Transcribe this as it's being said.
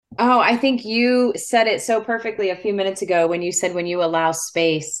Oh, I think you said it so perfectly a few minutes ago when you said when you allow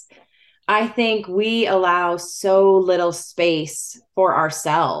space. I think we allow so little space for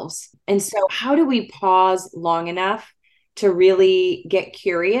ourselves. And so, how do we pause long enough to really get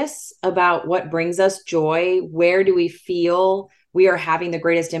curious about what brings us joy? Where do we feel we are having the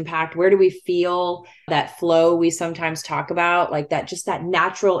greatest impact? Where do we feel that flow we sometimes talk about, like that, just that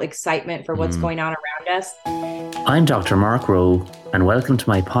natural excitement for what's Mm. going on around us? I'm Dr. Mark Rowe, and welcome to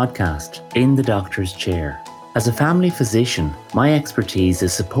my podcast, In the Doctor's Chair. As a family physician, my expertise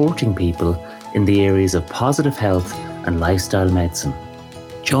is supporting people in the areas of positive health and lifestyle medicine.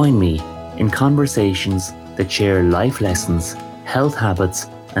 Join me in conversations that share life lessons, health habits,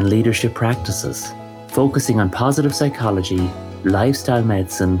 and leadership practices, focusing on positive psychology, lifestyle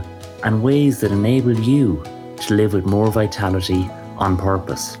medicine, and ways that enable you to live with more vitality on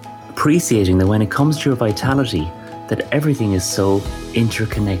purpose. Appreciating that when it comes to your vitality, that everything is so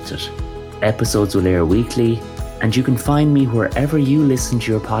interconnected. Episodes will air weekly, and you can find me wherever you listen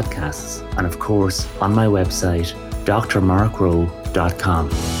to your podcasts, and of course on my website, drmarkrowe.com.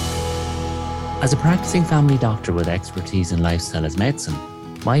 As a practicing family doctor with expertise in lifestyle as medicine,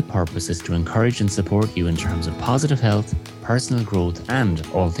 my purpose is to encourage and support you in terms of positive health, personal growth, and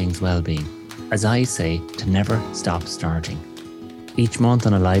all things well-being. As I say, to never stop starting. Each month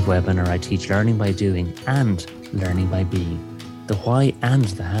on a live webinar, I teach learning by doing and learning by being, the why and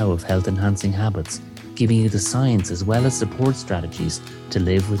the how of health-enhancing habits, giving you the science as well as support strategies to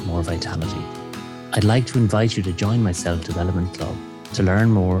live with more vitality. I'd like to invite you to join my Self-Development Club. To learn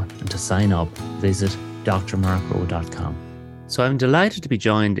more and to sign up, visit drmarkrowe.com. So I'm delighted to be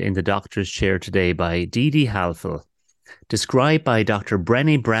joined in the doctor's chair today by DeDe Halfhill, described by Dr.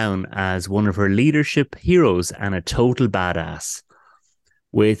 Brené Brown as one of her leadership heroes and a total badass.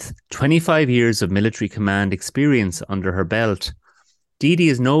 With 25 years of military command experience under her belt, DeDe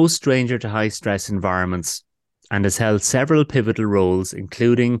is no stranger to high-stress environments and has held several pivotal roles,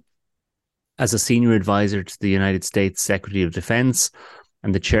 including as a senior advisor to the United States Secretary of Defense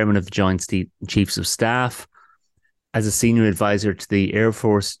and the chairman of the Joint Chiefs of Staff, as a senior advisor to the Air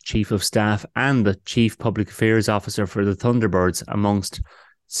Force Chief of Staff and the Chief Public Affairs Officer for the Thunderbirds, amongst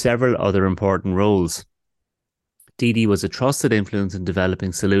several other important roles. DeDe was a trusted influence in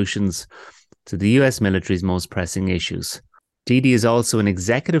developing solutions to the US military's most pressing issues. DeDe is also an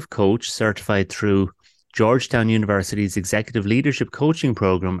executive coach certified through Georgetown University's Executive Leadership Coaching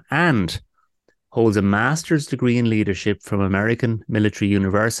Program and holds a master's degree in leadership from American Military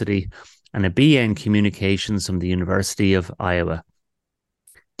University and a BA in communications from the University of Iowa.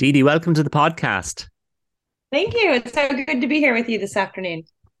 DeDe, welcome to the podcast. Thank you. It's so good to be here with you this afternoon.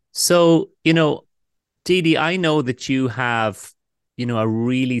 So, DeDe, I know that you have, a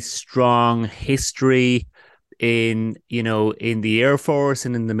really strong history in the Air Force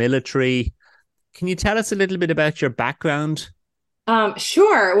and in the military. Can you tell us a little bit about your background?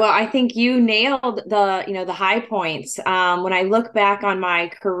 Sure. Well, I think you nailed the high points. When I look back on my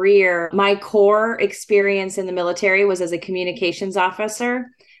career, my core experience in the military was as a communications officer.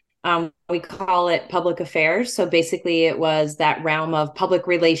 We call it public affairs. So basically, it was that realm of public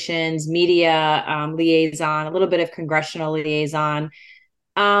relations, media liaison, a little bit of congressional liaison.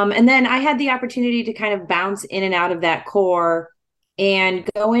 And then I had the opportunity to kind of bounce in and out of that core and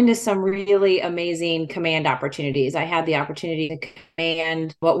go into some really amazing command opportunities. I had the opportunity to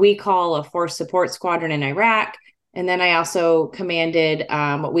command what we call a force support squadron in Iraq. And then I also commanded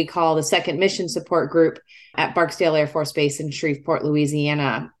what we call the Second Mission Support Group at Barksdale Air Force Base in Shreveport,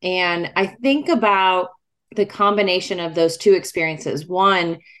 Louisiana. And I think about the combination of those two experiences.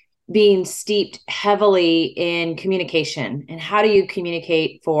 One, being steeped heavily in communication, and how do you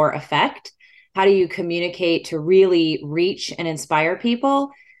communicate for effect? How do you communicate to really reach and inspire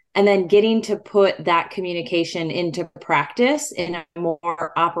people? And then getting to put that communication into practice in a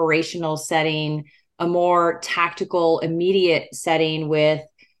more operational setting, a more tactical, immediate setting with,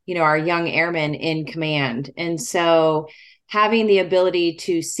 our young airmen in command. And so having the ability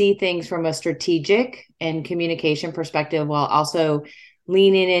to see things from a strategic and communication perspective while also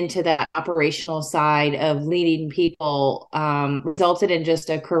leaning into the operational side of leading people resulted in just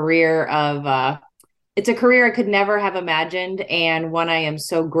a career of it's a career I could never have imagined, and one I am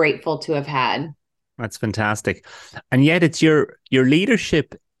so grateful to have had. That's fantastic. And yet it's your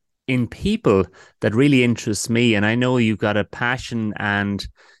leadership in people that really interests me. And I know you've got a passion and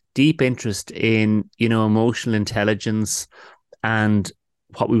deep interest in, emotional intelligence and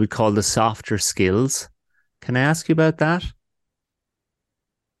what we would call the softer skills. Can I ask you about that?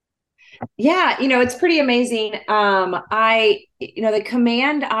 Yeah, it's pretty amazing. The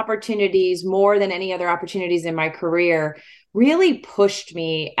command opportunities more than any other opportunities in my career really pushed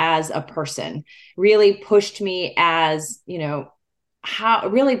me as a person, really pushed me as, how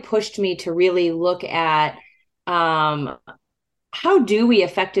really pushed me to really look at um, how do we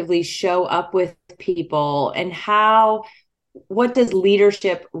effectively show up with people, and what does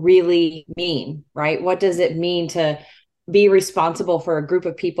leadership really mean, right? What does it mean to be responsible for a group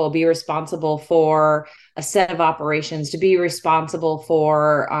of people, be responsible for a set of operations, to be responsible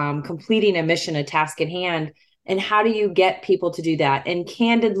for completing a mission, a task at hand? And how do you get people to do that? And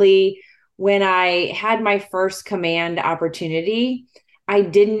candidly, when I had my first command opportunity, I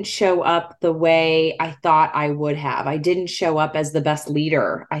didn't show up the way I thought I would have. I didn't show up as the best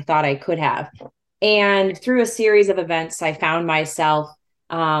leader I thought I could have. And through a series of events, I found myself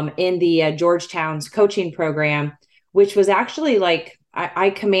in the Georgetown's coaching program, which was actually like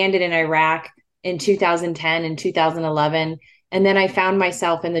I commanded in Iraq in 2010 and 2011. And then I found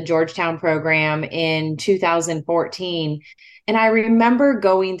myself in the Georgetown program in 2014. And I remember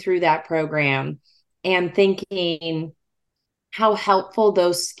going through that program and thinking how helpful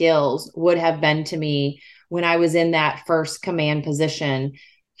those skills would have been to me when I was in that first command position,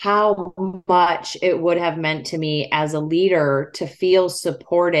 how much it would have meant to me as a leader to feel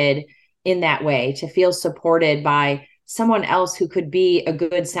supported in that way, to feel supported by someone else who could be a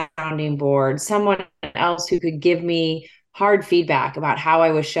good sounding board, someone else who could give me hard feedback about how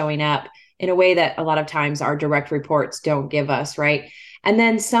I was showing up in a way that a lot of times our direct reports don't give us, right? And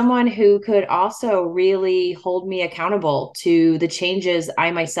then someone who could also really hold me accountable to the changes I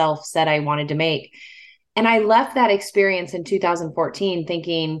myself said I wanted to make. And I left that experience in 2014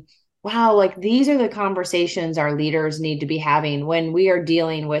 thinking, wow, like these are the conversations our leaders need to be having when we are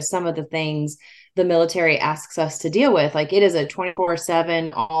dealing with some of the things the military asks us to deal with. Like it is a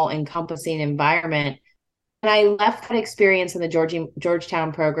 24/7 all encompassing environment. And I left that experience in the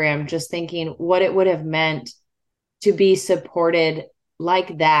Georgetown program just thinking what it would have meant to be supported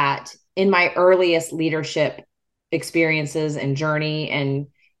like that in my earliest leadership experiences and journey, and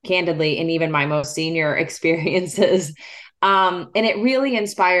candidly, and even my most senior experiences. And it really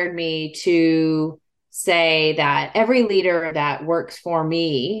inspired me to say that every leader that works for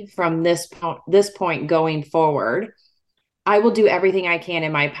me from this point going forward, I will do everything I can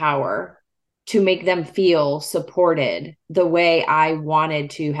in my power to make them feel supported the way I wanted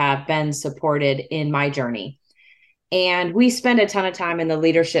to have been supported in my journey. And we spend a ton of time in the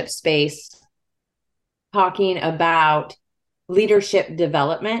leadership space talking about leadership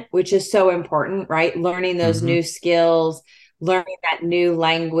development, which is so important, right? Learning those Mm-hmm. new skills, learning that new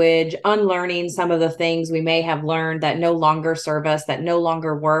language, unlearning some of the things we may have learned that no longer serve us, that no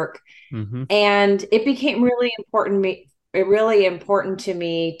longer work. Mm-hmm. And it became really important to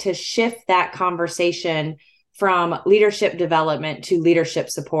me to shift that conversation from leadership development to leadership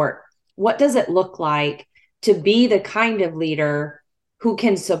support. What does it look like to be the kind of leader who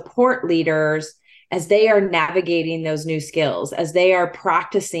can support leaders as they are navigating those new skills, as they are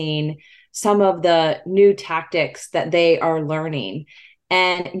practicing some of the new tactics that they are learning,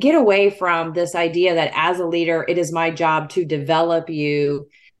 and get away from this idea that as a leader, it is my job to develop you,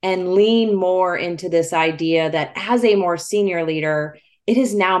 and lean more into this idea that as a more senior leader, it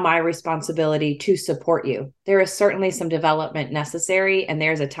is now my responsibility to support you. There is certainly some development necessary, and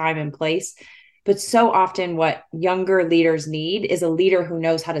there's a time and place. But so often, what younger leaders need is a leader who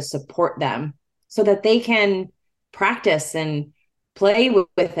knows how to support them so that they can practice and play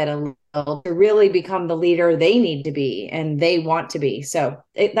with it a little to really become the leader they need to be and they want to be. So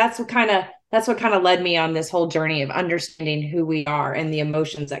that's what kind of led me on this whole journey of understanding who we are and the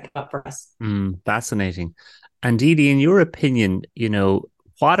emotions that come up for us. Fascinating. And DeDe, in your opinion,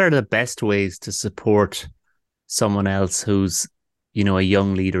 what are the best ways to support someone else who's, a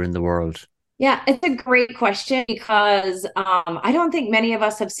young leader in the world? Yeah, it's a great question because I don't think many of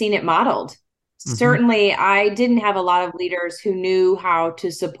us have seen it modeled. Mm-hmm. Certainly, I didn't have a lot of leaders who knew how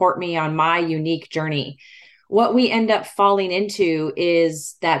to support me on my unique journey. What we end up falling into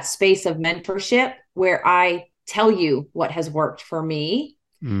is that space of mentorship where I tell you what has worked for me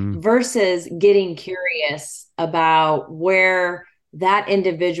Mm. versus getting curious about where that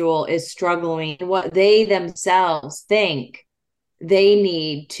individual is struggling, what they themselves think they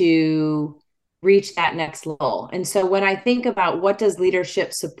need to reach that next level. And so when I think about what does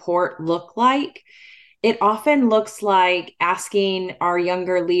leadership support look like, it often looks like asking our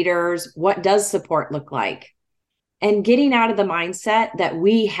younger leaders, what does support look like? And getting out of the mindset that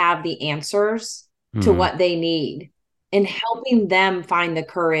we have the answers to Mm. what they need, and helping them find the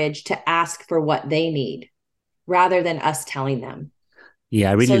courage to ask for what they need rather than us telling them. Yeah,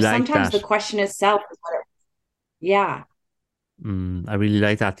 I really So like sometimes that. the question itself is what it, yeah. I really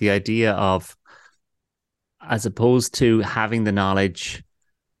like that. The idea of, as opposed to having the knowledge,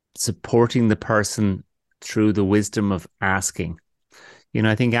 supporting the person through the wisdom of asking.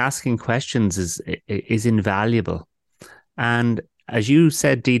 I think asking questions is invaluable. And as you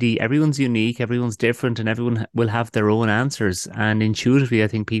said, DeDe, everyone's unique, everyone's different, and everyone will have their own answers. And intuitively, I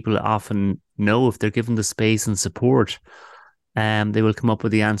think people often know if they're given the space and support, they will come up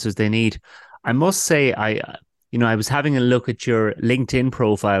with the answers they need. I must say, I was having a look at your LinkedIn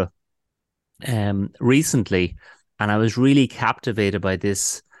profile recently, and I was really captivated by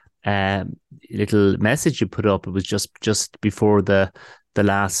this little message you put up. It was just before the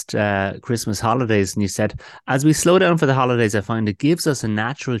last Christmas holidays, and you said, "As we slow down for the holidays, I find it gives us a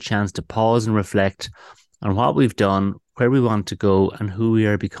natural chance to pause and reflect on what we've done, where we want to go, and who we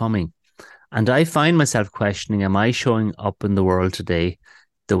are becoming." And I find myself questioning, am I showing up in the world today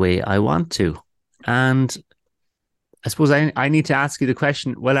the way I want to? And I suppose I need to ask you the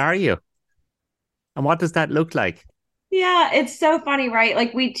question, well, are you? And what does that look like? Yeah, it's so funny, right?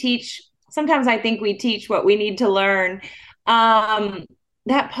 Like we teach, sometimes I think we teach what we need to learn. Um,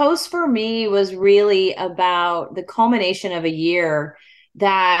 that post for me was really about the culmination of a year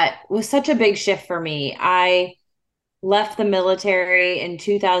that was such a big shift for me. I left the military in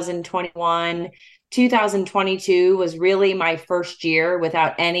 2021. 2022 was really my first year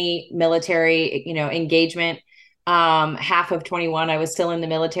without any military, engagement. Half of 21, I was still in the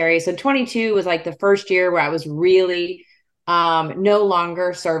military. So 22 was like the first year where I was really no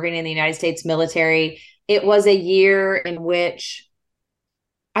longer serving in the United States military. It was a year in which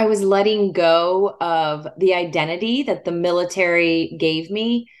I was letting go of the identity that the military gave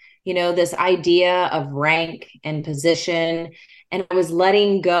me, this idea of rank and position. And I was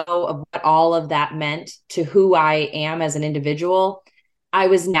letting go of what all of that meant to who I am as an individual. I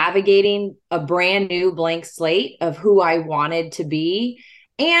was navigating a brand new blank slate of who I wanted to be.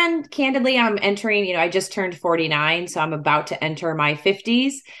 And candidly, I'm entering, I just turned 49, so I'm about to enter my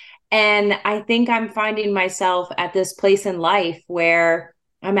 50s. And I think I'm finding myself at this place in life where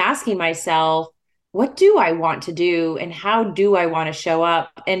I'm asking myself, what do I want to do and how do I want to show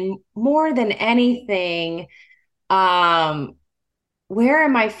up? And more than anything, um, where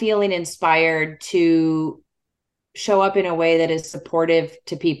am I feeling inspired to show up in a way that is supportive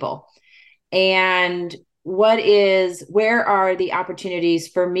to people? And where are the opportunities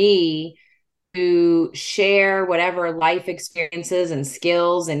for me to share whatever life experiences and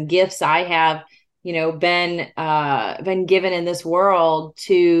skills and gifts I have, been given in this world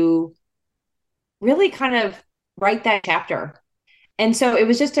to really kind of write that chapter. And so it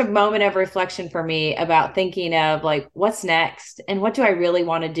was just a moment of reflection for me about thinking of like, what's next and what do I really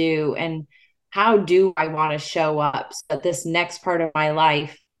want to do? And how do I want to show up so that this next part of my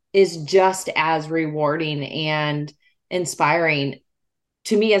life is just as rewarding and inspiring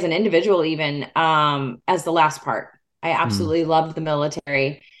to me as an individual, even as the last part. I Mm. absolutely loved the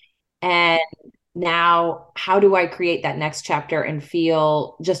military. And now, how do I create that next chapter and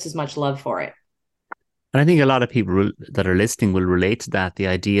feel just as much love for it? And I think a lot of people that are listening will relate to that, the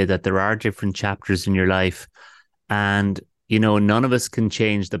idea that there are different chapters in your life. And, none of us can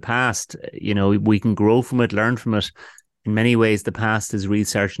change the past. We can grow from it, learn from it. In many ways, the past is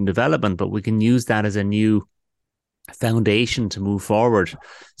research and development, but we can use that as a new foundation to move forward.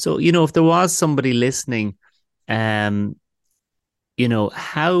 So, if there was somebody listening, um,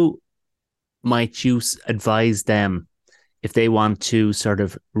 how might you advise them if they want to sort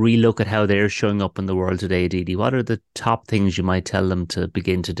of relook at how they're showing up in the world today, DeDe? What are the top things you might tell them to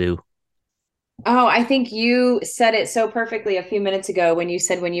begin to do? Oh, I think you said it so perfectly a few minutes ago when you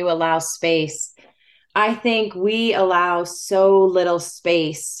said when you allow space. I think we allow so little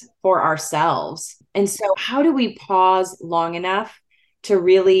space for ourselves. And so, how do we pause long enough to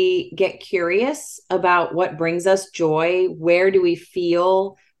really get curious about what brings us joy? Where do we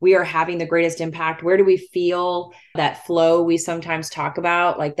feel we are having the greatest impact? Where do we feel that flow we sometimes talk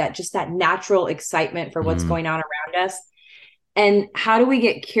about, like that, just that natural excitement for what's Mm, going on around us? And how do we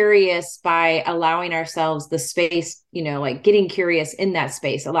get curious by allowing ourselves the space, like getting curious in that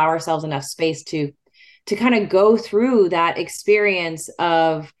space, allow ourselves enough space to kind of go through that experience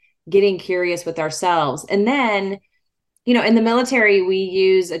of getting curious with ourselves. And then, in the military, we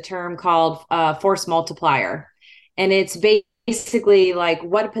use a term called force multiplier. And it's basically like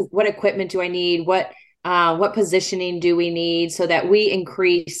what equipment do I need? What positioning do we need so that we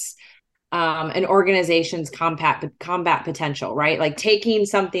increase an organization's combat potential, right? Like taking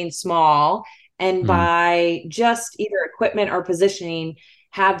something small and mm, by just either equipment or positioning,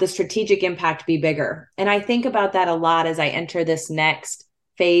 have the strategic impact be bigger. And I think about that a lot as I enter this next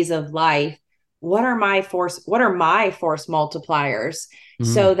phase of life. What are my force multipliers Mm.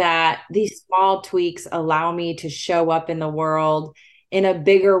 so that these small tweaks allow me to show up in the world in a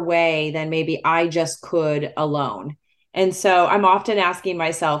bigger way than maybe I just could alone. And so I'm often asking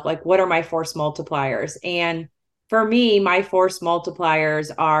myself, like, what are my force multipliers? And for me, my force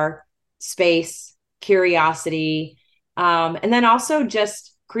multipliers are space, curiosity, and then also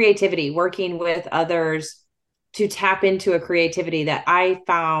just creativity, working with others to tap into a creativity that I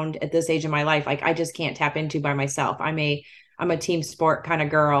found at this age of my life, like I just can't tap into by myself. I'm a team sport kind of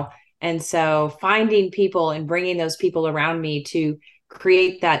girl. And so finding people and bringing those people around me to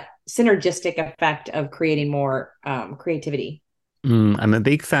create that synergistic effect of creating more creativity. I'm a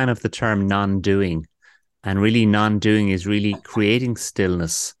big fan of the term non-doing, and really non-doing is really creating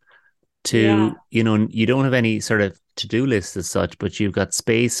stillness Yeah. to, you don't have any sort of to-do list as such, but you've got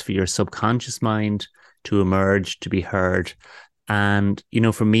space for your subconscious mind to emerge, to be heard. And,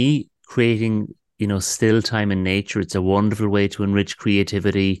 for me, creating, still time in nature, it's a wonderful way to enrich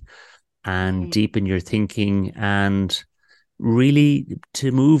creativity and Mm. deepen your thinking and really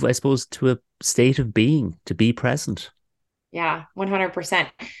to move, I suppose, to a state of being, to be present. Yeah, 100%.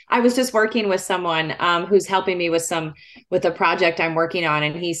 I was just working with someone who's helping me with a project I'm working on.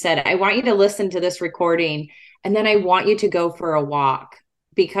 And he said, I want you to listen to this recording and then I want you to go for a walk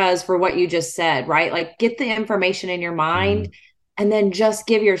because for what you just said, right? Like get the information in your Mm. mind and then just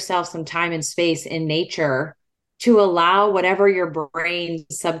give yourself some time and space in nature to allow whatever your brain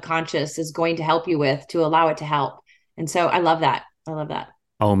subconscious is going to help you with to allow it to help. And so I love that. I love that.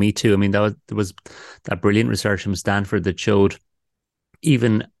 Oh, me too. I mean, there was that brilliant research from Stanford that showed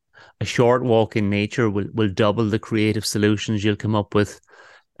even a short walk in nature will double the creative solutions you'll come up with,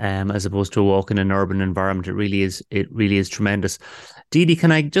 as opposed to a walk in an urban environment. It really is tremendous. DeDe,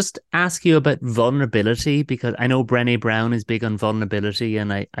 can I just ask you about vulnerability? Because I know Brené Brown is big on vulnerability,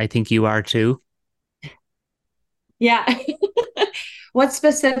 and I think you are too. Yeah. What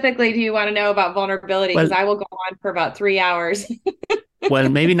specifically do you want to know about vulnerability? Because Well, I will go on for about 3 hours. well,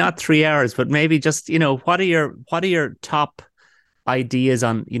 maybe not 3 hours, but maybe just, what are your top ideas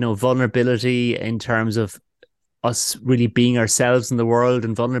on, vulnerability in terms of us really being ourselves in the world,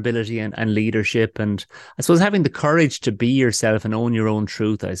 and vulnerability and leadership, and I suppose having the courage to be yourself and own your own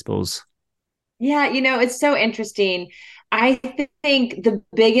truth, I suppose. Yeah, it's so interesting. I think the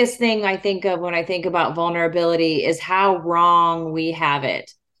biggest thing I think of when I think about vulnerability is how wrong we have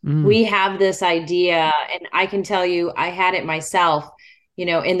it. Mm. We have this idea, and I can tell you, I had it myself,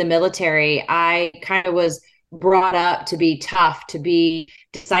 in the military. I kind of was brought up to be tough, to be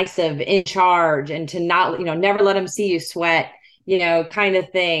decisive, in charge, and to not, never let them see you sweat, kind of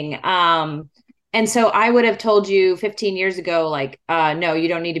thing. And so I would have told you 15 years ago, like, no, you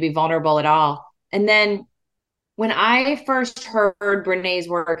don't need to be vulnerable at all. And then when I first heard Brené's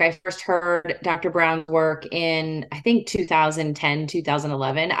work, I first heard Dr. Brown's work in, I think, 2010,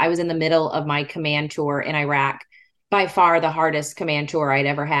 2011. I was in the middle of my command tour in Iraq, by far the hardest command tour I'd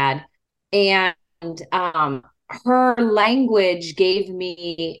ever had. And her language gave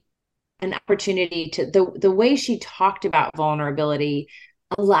me an opportunity to, the way she talked about vulnerability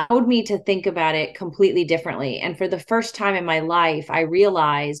allowed me to think about it completely differently. And for the first time in my life, I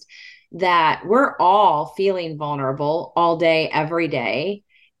realized that we're all feeling vulnerable all day, every day.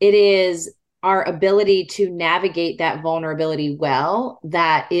 It is our ability to navigate that vulnerability well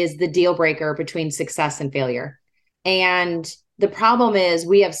that is the deal breaker between success and failure. And the problem is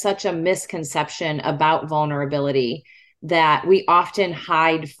we have such a misconception about vulnerability that we often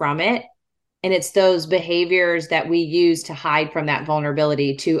hide from it, and it's those behaviors that we use to hide from that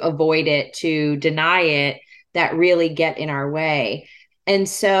vulnerability, to avoid it, to deny it, that really get in our way. And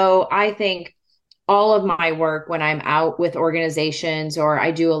so I think all of my work when I'm out with organizations, or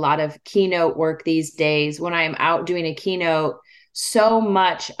I do a lot of keynote work these days, when I'm out doing a keynote, so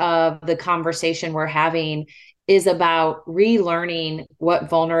much of the conversation we're having is about relearning what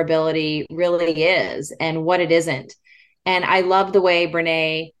vulnerability really is and what it isn't. And I love the way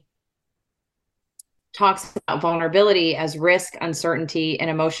Brene talks about vulnerability as risk, uncertainty, and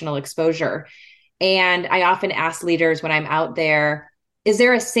emotional exposure. And I often ask leaders when I'm out there, is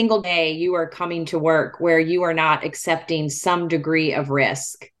there a single day you are coming to work where you are not accepting some degree of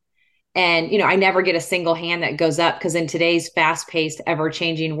risk? And, I never get a single hand that goes up because in today's fast paced, ever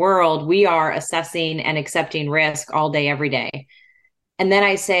changing world, we are assessing and accepting risk all day, every day. And then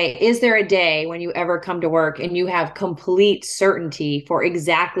I say, is there a day when you ever come to work and you have complete certainty for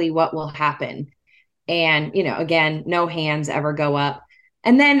exactly what will happen? And, again, no hands ever go up.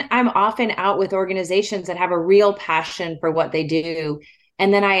 And then I'm often out with organizations that have a real passion for what they do.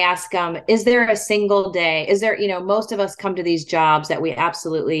 And then I ask them, is there a single day? Is there, most of us come to these jobs that we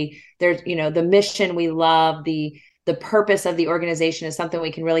absolutely, there's, the mission we love, the purpose of the organization is something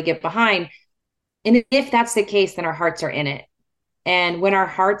we can really get behind. And if that's the case, then our hearts are in it. And when our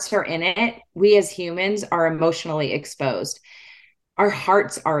hearts are in it, we as humans are emotionally exposed. Our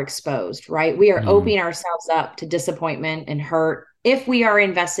hearts are exposed, right? We are Mm. opening ourselves up to disappointment and hurt if we are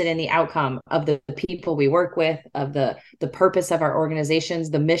invested in the outcome of the people we work with, of the purpose of our organizations,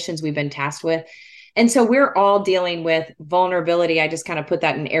 the missions we've been tasked with. And so we're all dealing with vulnerability. I just kind of put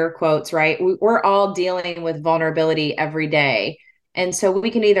that in air quotes, right? We're all dealing with vulnerability every day. And so we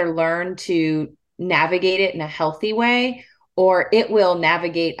can either learn to navigate it in a healthy way, or it will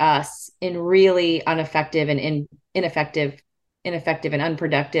navigate us in really ineffective and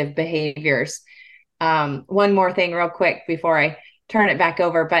unproductive behaviors. One more thing real quick before I turn it back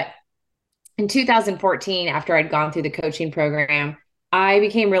over. But in 2014, after I'd gone through the coaching program, I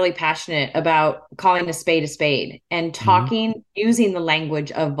became really passionate about calling a spade and Mm. talking, using the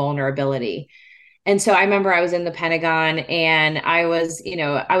language of vulnerability. And so I remember I was in the Pentagon and I was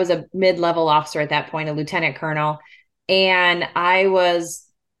a mid-level officer at that point, a lieutenant colonel. And I was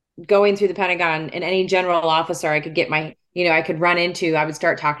going through the Pentagon, and any general officer I could get I could run into, I would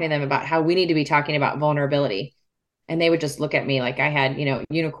start talking to them about how we need to be talking about vulnerability. And they would just look at me like I had,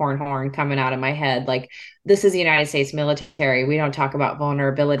 unicorn horn coming out of my head. Like, this is the United States military. We don't talk about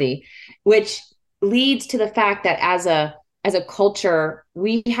vulnerability, which leads to the fact that as a culture,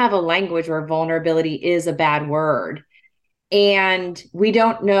 we have a language where vulnerability is a bad word. And we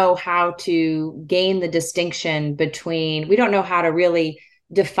don't know how to gain the distinction between, we don't know how to really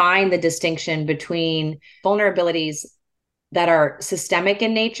define the distinction between vulnerabilities that are systemic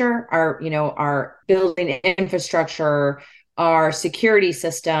in nature, our building infrastructure, our security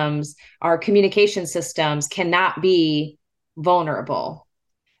systems, our communication systems cannot be vulnerable.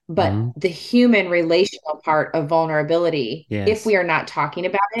 But Mm. the human relational part of vulnerability, if Yes. we are not talking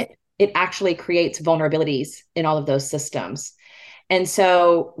about it, it actually creates vulnerabilities in all of those systems. And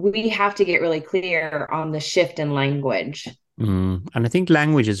so we have to get really clear on the shift in language. Mm. And I think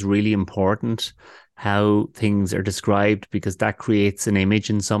language is really important, how things are described, because that creates an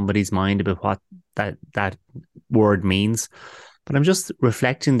image in somebody's mind about what that word means. But I'm just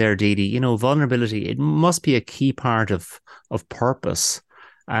reflecting there, DeDe, vulnerability, it must be a key part of purpose.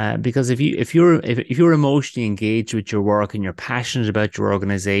 Because if you're emotionally engaged with your work and you're passionate about your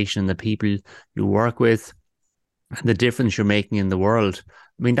organization, the people you work with, and the difference you're making in the world,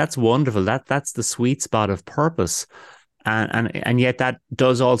 I mean, that's wonderful. That's the sweet spot of purpose. And yet that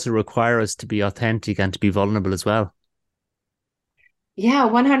does also require us to be authentic and to be vulnerable as well. Yeah,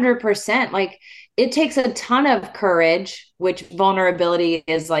 100%. Like, it takes a ton of courage, which vulnerability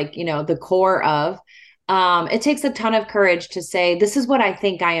is like, the core of. It takes a ton of courage to say, this is what I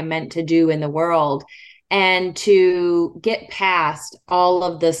think I am meant to do in the world, and to get past all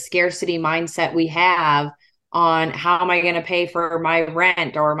of the scarcity mindset we have on how am I going to pay for my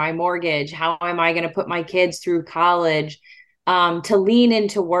rent or my mortgage? How am I going to put my kids through college? To lean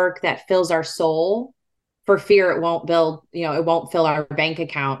into work that fills our soul for fear it won't fill our bank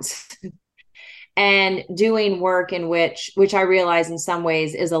accounts. And doing work in which I realize in some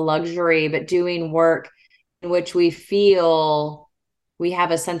ways is a luxury, but doing work in which we feel we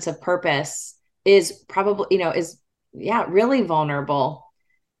have a sense of purpose is probably, is yeah, really vulnerable.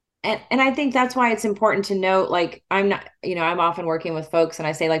 And I think that's why it's important to note, like, I'm not, I'm often working with folks and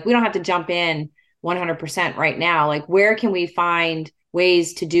I say, like, we don't have to jump in 100% right now. Like, where can we find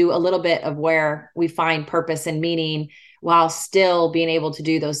ways to do a little bit of where we find purpose and meaning while still being able to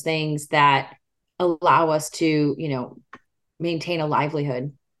do those things that allow us to, maintain a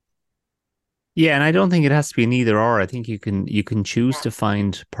livelihood? Yeah, and I don't think it has to be an either or. I think you can choose to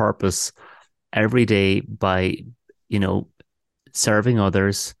find purpose every day by, you know, serving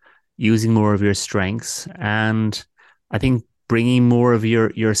others, using more of your strengths, and I think bringing more of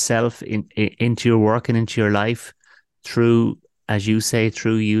yourself into your work and into your life through, as you say,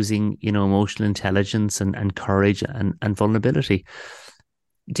 through using, emotional intelligence and courage and vulnerability.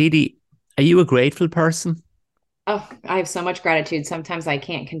 DeDe, are you a grateful person? Oh, I have so much gratitude. Sometimes I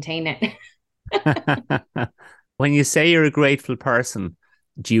can't contain it. When you say you're a grateful person,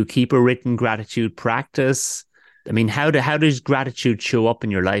 do you keep a written gratitude practice? I mean, how does gratitude show up in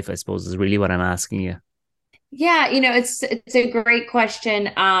your life, I suppose, is really what I'm asking you. Yeah, it's a great question.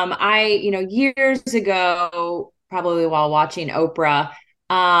 Years ago, probably while watching Oprah,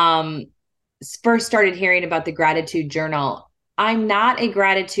 um, first started hearing about the gratitude journal. I'm not a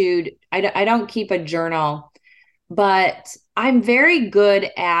gratitude, I don't keep a journal, but I'm very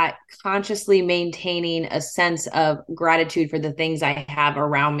good at consciously maintaining a sense of gratitude for the things I have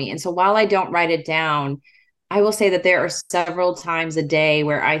around me. And so while I don't write it down, I will say that there are several times a day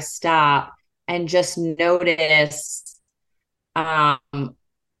where I stop and just um,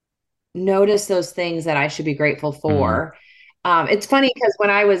 notice those things that I should be grateful Mm, for. It's funny because when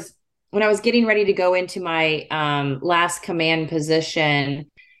I was getting ready to go into my last command position,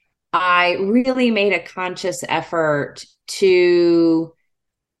 I really made a conscious effort to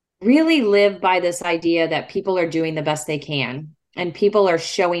really live by this idea that people are doing the best they can and people are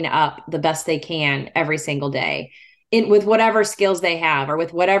showing up the best they can every single day in with whatever skills they have or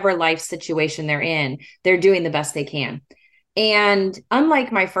with whatever life situation they're in, they're doing the best they can. And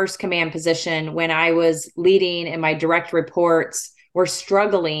unlike my first command position, when I was leading and my direct reports were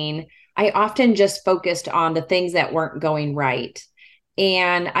struggling, I often just focused on the things that weren't going right.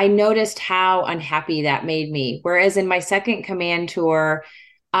 And I noticed how unhappy that made me. Whereas in my second command tour,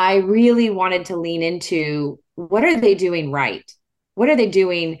 I really wanted to lean into what are they doing right? What are they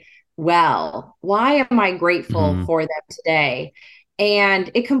doing well? Why am I grateful mm, for them today? And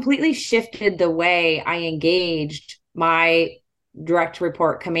it completely shifted the way I engaged my direct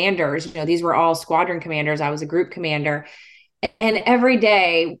report commanders. These were all squadron commanders. I was a group commander. And every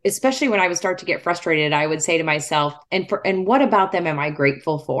day, especially when I would start to get frustrated, I would say to myself, and what about them am I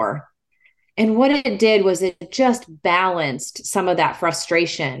grateful for? And what it did was it just balanced some of that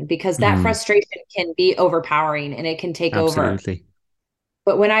frustration because that mm, frustration can be overpowering and it can take over. absolutely.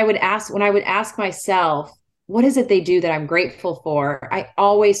 But when I would ask myself, what is it they do that I'm grateful for? I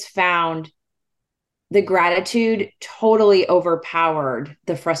always found the gratitude totally overpowered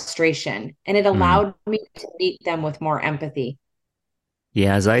the frustration and it Mm. allowed me to meet them with more empathy.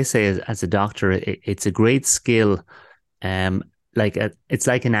 Yeah, as I say, as a doctor, it's a great skill. Um, it's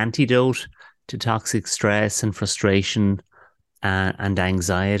like an antidote to toxic stress and frustration and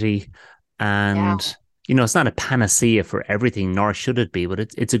anxiety. Yeah. And, it's not a panacea for everything, nor should it be, but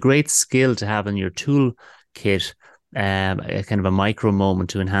it's a great skill to have in your toolkit, a kind of a micro moment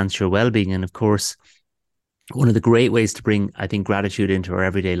to enhance your well-being. And of course, one of the great ways to bring, I think, gratitude into our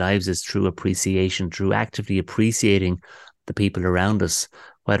everyday lives is through appreciation, through actively appreciating the people around us,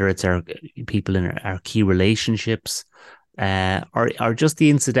 whether it's our people in our key relationships, or just the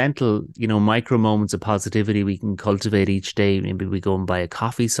incidental, micro moments of positivity we can cultivate each day. Maybe we go and buy a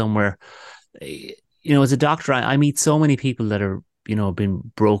coffee somewhere. As a doctor, I meet so many people that are,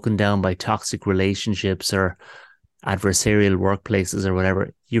 been broken down by toxic relationships or adversarial workplaces or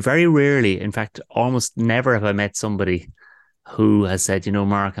whatever. You very rarely, in fact, almost never have I met somebody who has said,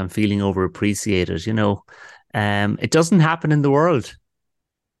 Mark, I'm feeling overappreciated. It doesn't happen in the world.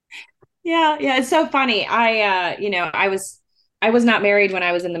 Yeah, yeah, it's so funny. I was not married when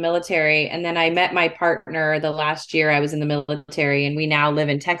I was in the military, and then I met my partner the last year I was in the military, and we now live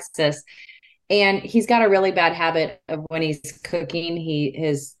in Texas. And he's got a really bad habit of when he's cooking,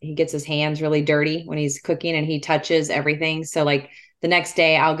 he gets his hands really dirty when he's cooking and he touches everything. So like the next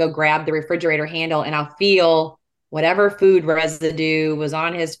day I'll go grab the refrigerator handle and I'll feel whatever food residue was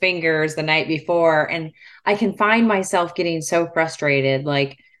on his fingers the night before. And I can find myself getting so frustrated,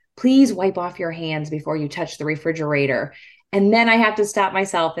 like, please wipe off your hands before you touch the refrigerator. And then I have to stop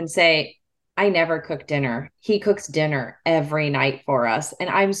myself and say, I never cook dinner. He cooks dinner every night for us. And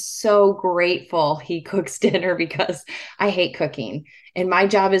I'm so grateful he cooks dinner because I hate cooking. And my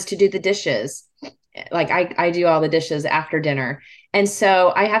job is to do the dishes. Like I do all the dishes after dinner. And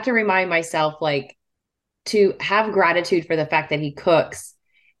so I have to remind myself, like, to have gratitude for the fact that he cooks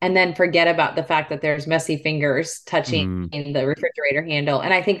and then forget about the fact that there's messy fingers touching Mm. the refrigerator handle.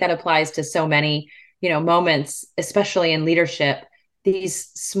 And I think that applies to so many, moments, especially in leadership. These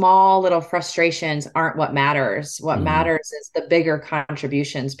small little frustrations aren't what matters. What Mm. matters is the bigger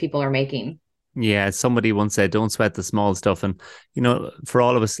contributions people are making. Yeah, somebody once said, "Don't sweat the small stuff." And for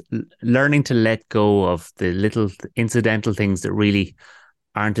all of us, learning to let go of the little incidental things that really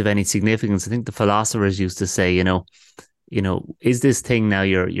aren't of any significance. I think the philosophers used to say, is this thing now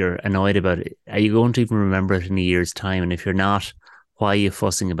you're annoyed about it? Are you going to even remember it in a year's time? And if you're not, why are you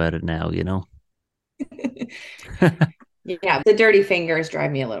fussing about it now? Yeah, the dirty fingers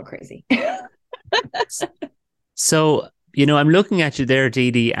drive me a little crazy. So, I'm looking at you there,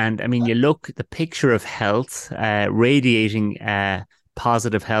 DeDe, and I mean, you look the picture of health, radiating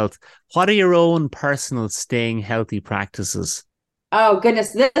positive health. What are your own personal staying healthy practices? Oh,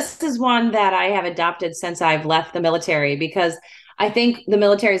 goodness. This is one that I have adopted since I've left the military because I think the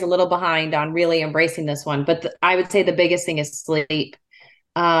military is a little behind on really embracing this one. But I would say the biggest thing is sleep.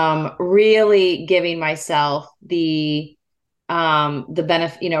 Really giving myself the the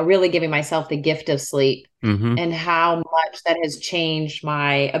benefit, really giving myself the gift of sleep, Mm-hmm. and how much that has changed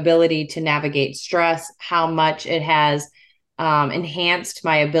my ability to navigate stress, how much it has enhanced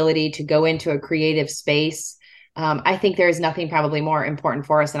my ability to go into a creative space. I think there is nothing probably more important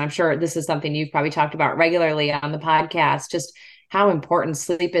for us. And I'm sure this is something you've probably talked about regularly on the podcast, just how important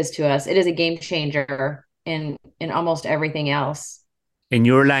sleep is to us. It is a game changer in almost everything else. In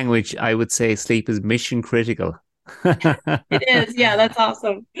your language, I would say sleep is mission critical. It is. Yeah, that's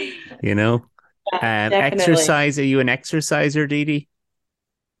awesome. You know, Yeah, definitely. exercise. Are you an exerciser, DeDe?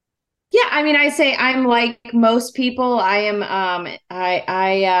 Yeah, I mean, I say I'm like most people. I am an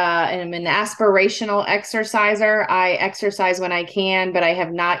aspirational exerciser. I exercise when I can, but I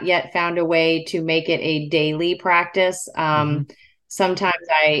have not yet found a way to make it a daily practice. Mm-hmm. Sometimes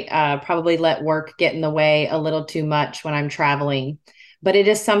I probably let work get in the way a little too much when I'm traveling, but it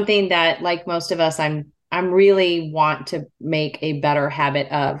is something that, like most of us, I'm really want to make a better habit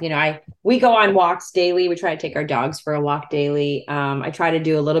of. I we go on walks daily. We try to take our dogs for a walk daily. I try to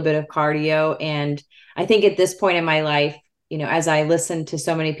do a little bit of cardio. And I think at this point in my life, as I listen to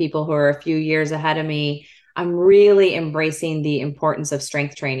so many people who are a few years ahead of me, I'm really embracing the importance of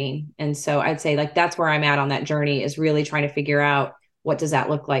strength training. And so I'd say like that's where I'm at on that journey, is really trying to figure out what does that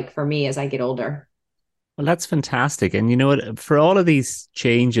look like for me as I get older. Well, that's fantastic. And you know what? For all of these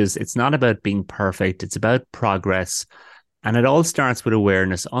changes, it's not about being perfect, it's about progress. And it all starts with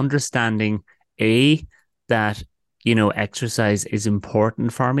awareness, understanding A, that, exercise is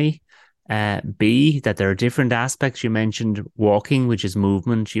important for me. B, that there are different aspects. You mentioned walking, which is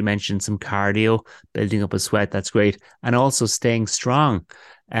movement. You mentioned some cardio, building up a sweat. That's great. And also staying strong.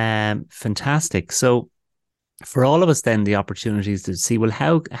 Fantastic. So for all of us, then the opportunities to see,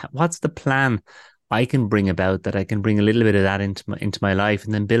 well, what's the plan I can bring about, that I can bring a little bit of that into my life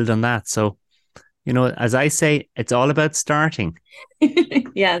and then build on that. So, as I say, it's all about starting.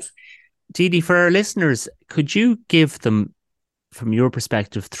 Yes. DeDe, for our listeners, could you give them, from your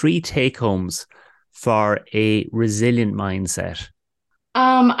perspective, three take homes for a resilient mindset?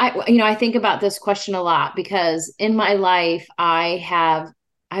 I think about this question a lot because in my life, I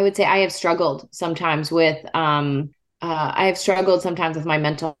would say I have struggled sometimes with my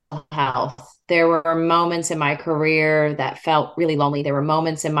mental health. There were moments in my career that felt really lonely. There were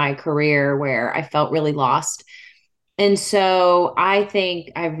moments in my career where I felt really lost. And so I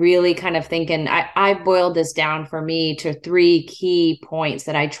think I really kind of thinking I boiled this down for me to three key points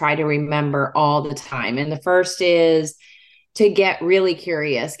that I try to remember all the time. And the first is to get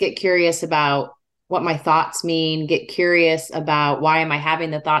curious about what my thoughts mean, get curious about why am I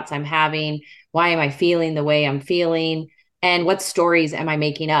having the thoughts I'm having, why am I feeling the way I'm feeling, and what stories am I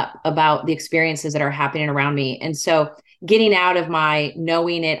making up about the experiences that are happening around me. And so getting out of my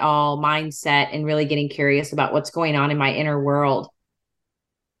knowing it all mindset and really getting curious about what's going on in my inner world.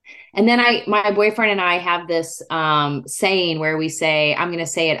 And then my boyfriend and I have this saying where we say, I'm going to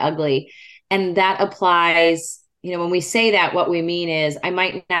say it ugly. And that applies, when we say that, what we mean is I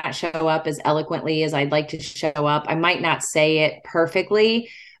might not show up as eloquently as I'd like to show up. I might not say it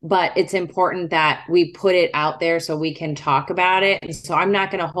perfectly, but it's important that we put it out there so we can talk about it. And so I'm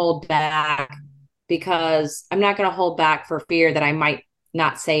not going to hold back, because I'm not going to hold back for fear that I might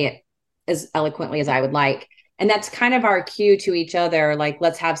not say it as eloquently as I would like. And that's kind of our cue to each other. Like,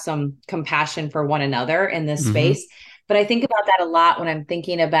 let's have some compassion for one another in this Mm-hmm. space. But I think about that a lot when I'm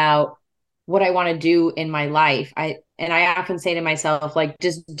thinking about what I want to do in my life. I often say to myself, like,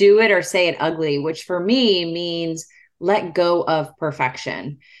 just do it or say it ugly, which for me means let go of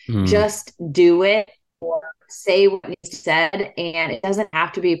perfection. Mm. Just do it or say what needs said. And it doesn't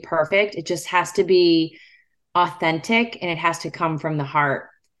have to be perfect. It just has to be authentic, and it has to come from the heart.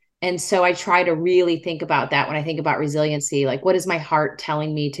 And so I try to really think about that when I think about resiliency. Like, what is my heart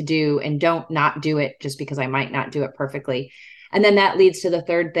telling me to do? And don't not do it just because I might not do it perfectly. And then that leads to the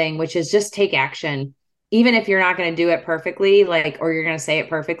third thing, which is just take action. Even if you're not going to do it perfectly, like, or you're going to say it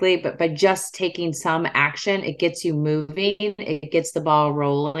perfectly, but by just taking some action, it gets you moving, it gets the ball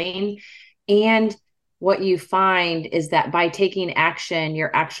rolling. And what you find is that by taking action,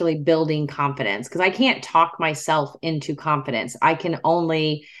 you're actually building confidence. Because I can't talk myself into confidence. I can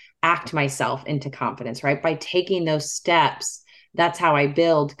only act myself into confidence, right? By taking those steps, that's how I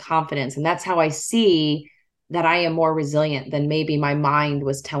build confidence. And that's how I see that I am more resilient than maybe my mind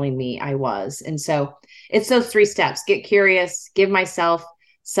was telling me I was. And so it's those three steps: get curious, give myself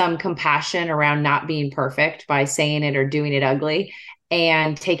some compassion around not being perfect by saying it or doing it ugly,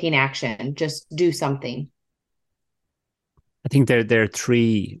 and taking action. Just do something. I think there are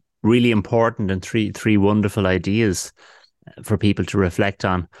three really important and three wonderful ideas for people to reflect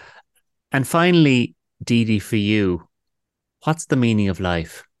on. And finally, DeDe, for you, What's the meaning of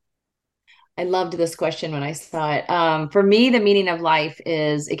life? I loved this question when I saw it. For me, the meaning of life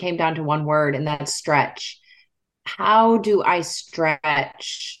is it came down to one word, and that's stretch. How do I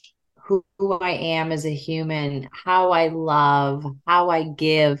stretch who I am as a human, how I love, how I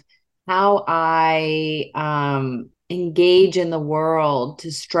give, how I engage in the world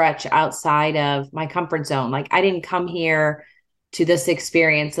to stretch outside of my comfort zone? Like, I didn't come here to this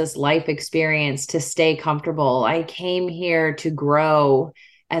experience, this life experience, to stay comfortable. I came here to grow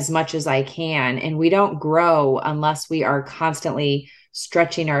as much as I can. And we don't grow unless we are constantly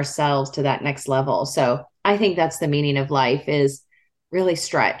stretching ourselves to that next level. So I think that's the meaning of life, is really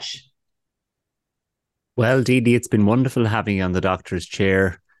stretch. Well, DeDe, it's been wonderful having you on the doctor's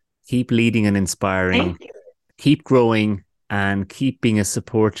chair. Keep leading and inspiring, Thank you. keep growing, and keep being a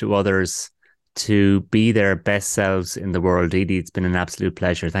support to others to be their best selves in the world. DeDe, it's been an absolute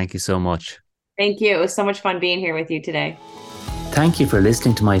pleasure. Thank you so much. Thank you. It was so much fun being here with you today. Thank you for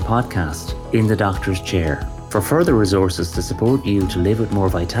listening to my podcast, In the Doctor's Chair. For further resources to support you to live with more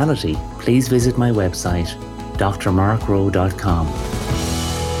vitality, please visit my website, drmarkrowe.com.